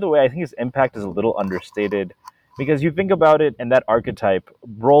 who, by the way, I think his impact is a little understated, because you think about it, and that archetype,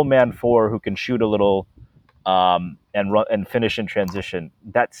 roll man four who can shoot a little, and run and finish in transition.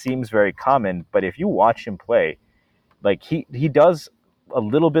 That seems very common, but if you watch him play, like he does a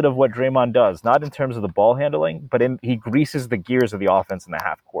little bit of what Draymond does, not in terms of the ball handling, but he greases the gears of the offense in the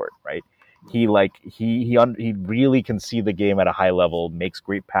half court, right? He really can see the game at a high level, makes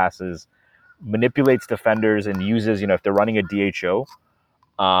great passes, manipulates defenders, and uses, if they're running a DHO,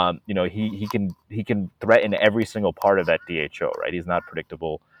 he can threaten every single part of that DHO, right? He's not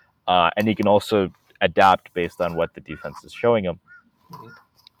predictable, and he can also adapt based on what the defense is showing him.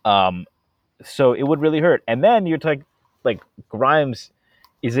 Mm-hmm. So it would really hurt. And then you're like Grimes.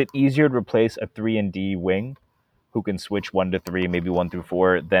 Is it easier to replace a 3-and-D wing who can switch 1 to 3, maybe 1 through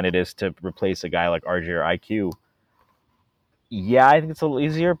 4, than it is to replace a guy like RJ or IQ? Yeah, I think it's a little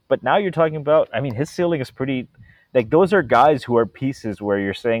easier. But now you're talking about, I mean, his ceiling is pretty. Like, those are guys who are pieces where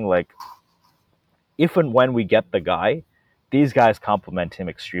you're saying, like, if and when we get the guy, these guys complement him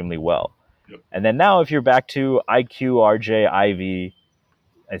extremely well. Yep. And then now, if you're back to IQ, RJ, Ivy,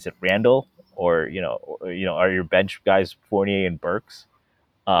 is it Randall, or are your bench guys Fournier and Burks?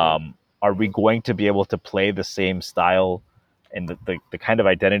 Are we going to be able to play the same style and the kind of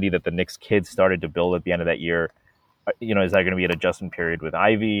identity that the Knicks kids started to build at the end of that year? Is that going to be an adjustment period with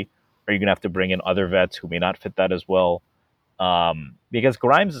Ivy? Are you going to have to bring in other vets who may not fit that as well? Because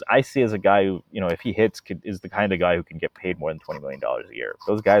Grimes, I see as a guy who, if he hits, is the kind of guy who can get paid more than $20 million a year.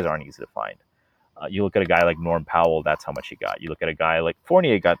 Those guys aren't easy to find. You look at a guy like Norm Powell, that's how much he got. You look at a guy like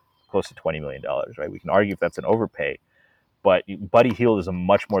Fournier, got close to $20 million, right? We can argue if that's an overpay, but Buddy Hield is a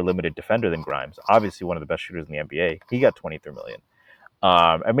much more limited defender than Grimes. Obviously, one of the best shooters in the NBA. He got $23 million.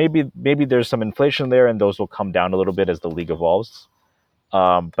 And maybe there's some inflation there, and those will come down a little bit as the league evolves.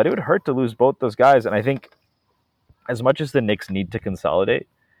 But it would hurt to lose both those guys. And I think as much as the Knicks need to consolidate,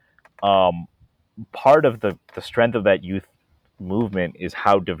 part of the strength of that youth movement is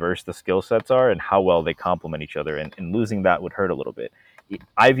how diverse the skill sets are and how well they complement each other. And losing that would hurt a little bit.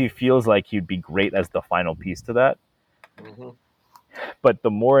 Ivy feels like he'd be great as the final piece to that. Mm-hmm. But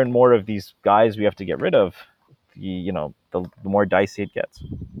the more and more of these guys we have to get rid of, the more dicey it gets.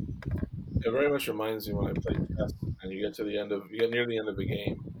 It very much reminds me when I played chess and you get near the end of the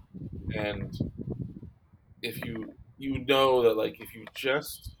game, and if you know that, like, if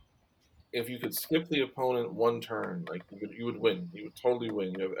you could skip the opponent one turn, like, you would win. You would totally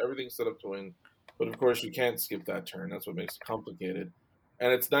win. You have everything set up to win, but of course you can't skip that turn. That's what makes it complicated.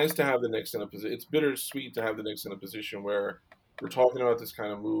 And it's nice to have the Knicks in a position. It's bittersweet to have the Knicks in a position where we're talking about this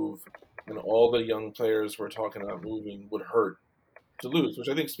kind of move, and all the young players we're talking about moving would hurt to lose, which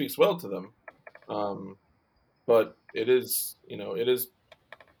I think speaks well to them. But it is.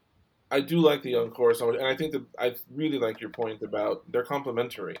 I do like the young core so much, and I think that I really like your point about they're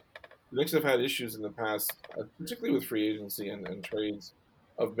complementary. The Knicks have had issues in the past, particularly with free agency and trades,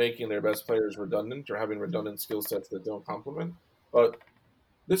 of making their best players redundant or having redundant skill sets that don't complement. But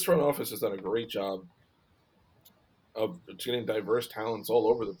this front office has done a great job of getting diverse talents all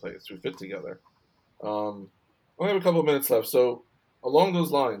over the place who fit together. We only have a couple of minutes left, so along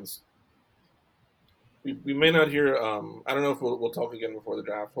those lines, we may not hear. I don't know if we'll talk again before the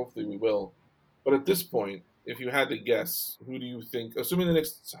draft. Hopefully, we will. But at this point, if you had to guess, who do you think? Assuming the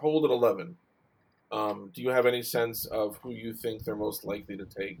Knicks hold at 11, do you have any sense of who you think they're most likely to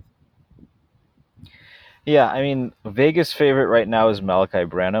take? Yeah, I mean, Vegas' favorite right now is Malachi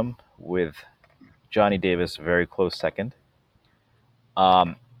Branham, with Johnny Davis a very close second.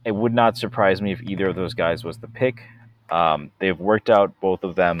 It would not surprise me if either of those guys was the pick. They've worked out both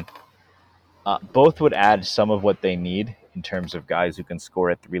of them. Both would add some of what they need in terms of guys who can score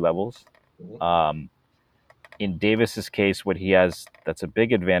at 3 levels. Mm-hmm. In Davis's case, what he has that's a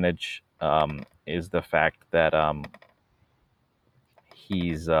big advantage is the fact that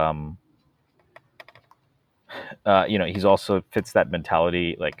he's he's also fits that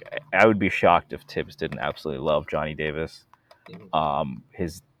mentality. Like, I would be shocked if Tibbs didn't absolutely love Johnny Davis. Mm-hmm.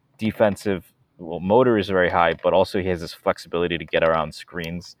 His defensive motor is very high, but also he has this flexibility to get around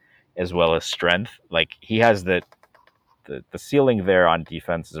screens as well as strength. Like, he has the the ceiling there on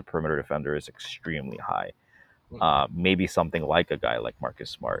defense as a perimeter defender is extremely high. Maybe something like a guy like Marcus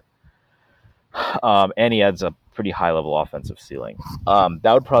Smart. And he has a pretty high level offensive ceiling.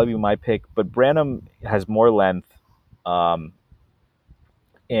 That would probably be my pick. But Branham has more length,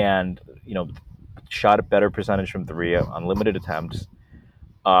 and shot a better percentage from three on limited attempts,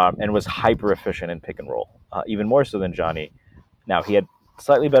 and was hyper efficient in pick and roll, even more so than Johnny. Now he had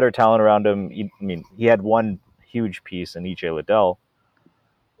slightly better talent around him. He had one huge piece in EJ Liddell,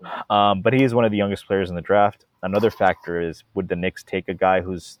 but he is one of the youngest players in the draft. Another factor is, would the Knicks take a guy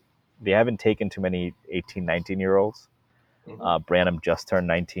they haven't taken too many 18, 19-year-olds. Branham just turned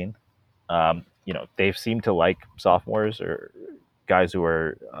 19. They've seemed to like sophomores or guys who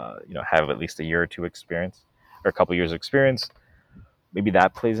are, have at least a year or two experience or a couple years of experience. Maybe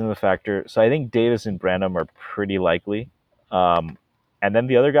that plays into the factor. So I think Davis and Branham are pretty likely. And then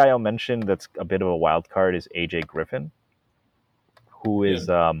the other guy I'll mention that's a bit of a wild card is AJ Griffin, who is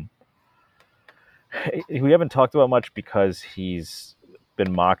we haven't talked about much because he's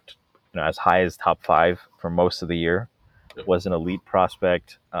been mocked as high as top 5 for most of the year. Was an elite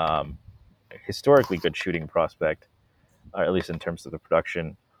prospect, historically good shooting prospect, at least in terms of the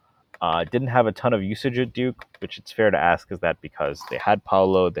production. Didn't have a ton of usage at Duke, which it's fair to ask, is that because they had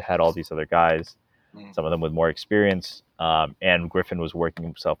Paolo, they had all these other guys, some of them with more experience, and Griffin was working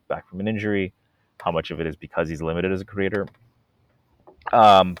himself back from an injury. How much of it is because he's limited as a creator?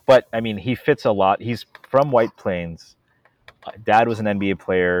 But he fits a lot. He's from White Plains. Dad was an NBA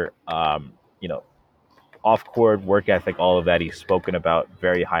player. Off-court work ethic, all of that he's spoken about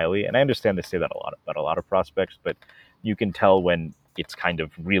very highly. And I understand they say that about a lot of prospects, but you can tell when it's kind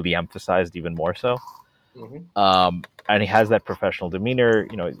of really emphasized even more so. And he has that professional demeanor.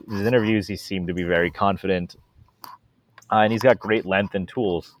 His interviews, he seemed to be very confident. And he's got great length and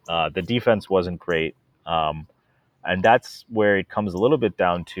tools. The defense wasn't great. And that's where it comes a little bit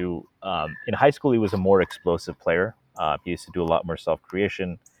down to, in high school, he was a more explosive player. He used to do a lot more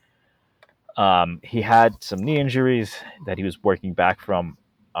self-creation. He had some knee injuries that he was working back from,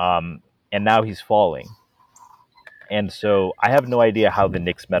 and now he's falling. And so I have no idea how the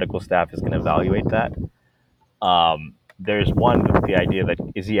Knicks medical staff is going to evaluate that. There's the idea that,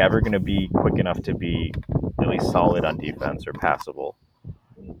 is he ever going to be quick enough to be at least solid on defense or passable?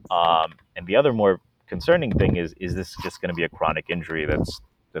 And the other more concerning thing is this just going to be a chronic injury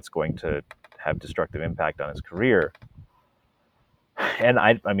that's going to have destructive impact on his career? And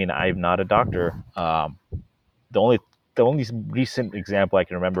I'm not a doctor. The only recent example I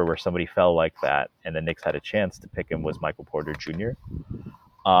can remember where somebody fell like that and the Knicks had a chance to pick him was Michael Porter Jr.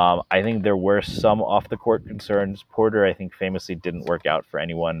 I think there were some off-the-court concerns. Porter, I think, famously didn't work out for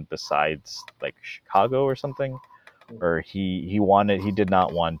anyone besides like Chicago or something. Or he did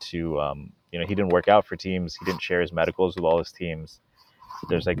not want to, he didn't work out for teams. He didn't share his medicals with all his teams.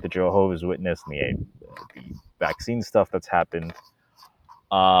 There's like the Jehovah's Witness and the vaccine stuff that's happened.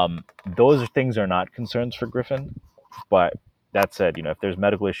 Those things are not concerns for Griffin. But that said, if there's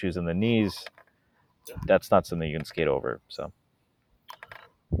medical issues in the knees, that's not something you can skate over. So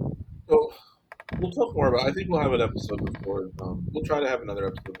we'll talk more about it. I think we'll have an episode before. We'll try to have another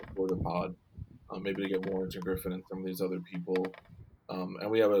episode before the pod, maybe to get more into Griffin and some of these other people.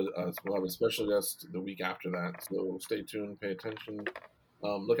 And we'll have a special guest the week after that. So stay tuned, pay attention.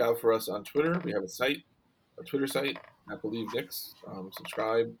 Look out for us on Twitter. We have a Twitter site, I Believe Knicks.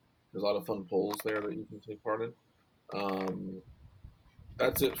 Subscribe. There's a lot of fun polls there that you can take part in.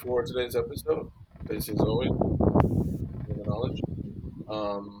 That's it for today's episode. Thanks as always for the knowledge.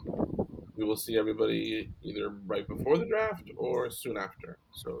 We will see everybody either right before the draft or soon after.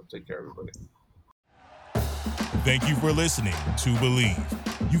 So take care, everybody. Thank you for listening to Believe.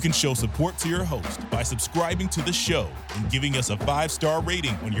 You can show support to your host by subscribing to the show and giving us a 5-star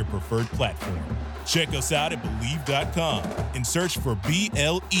rating on your preferred platform. Check us out at Believe.com and search for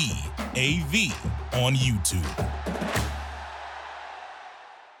BLEAV on YouTube.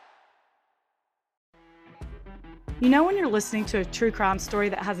 You know when you're listening to a true crime story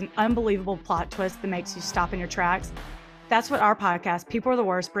that has an unbelievable plot twist that makes you stop in your tracks? That's what our podcast, People Are the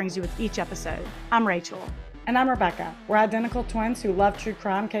Worst, brings you with each episode. I'm Rachel. And I'm Rebecca. We're identical twins who love true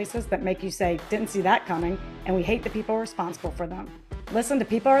crime cases that make you say, didn't see that coming, and we hate the people responsible for them. Listen to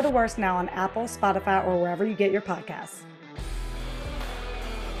People Are the Worst now on Apple, Spotify, or wherever you get your podcasts.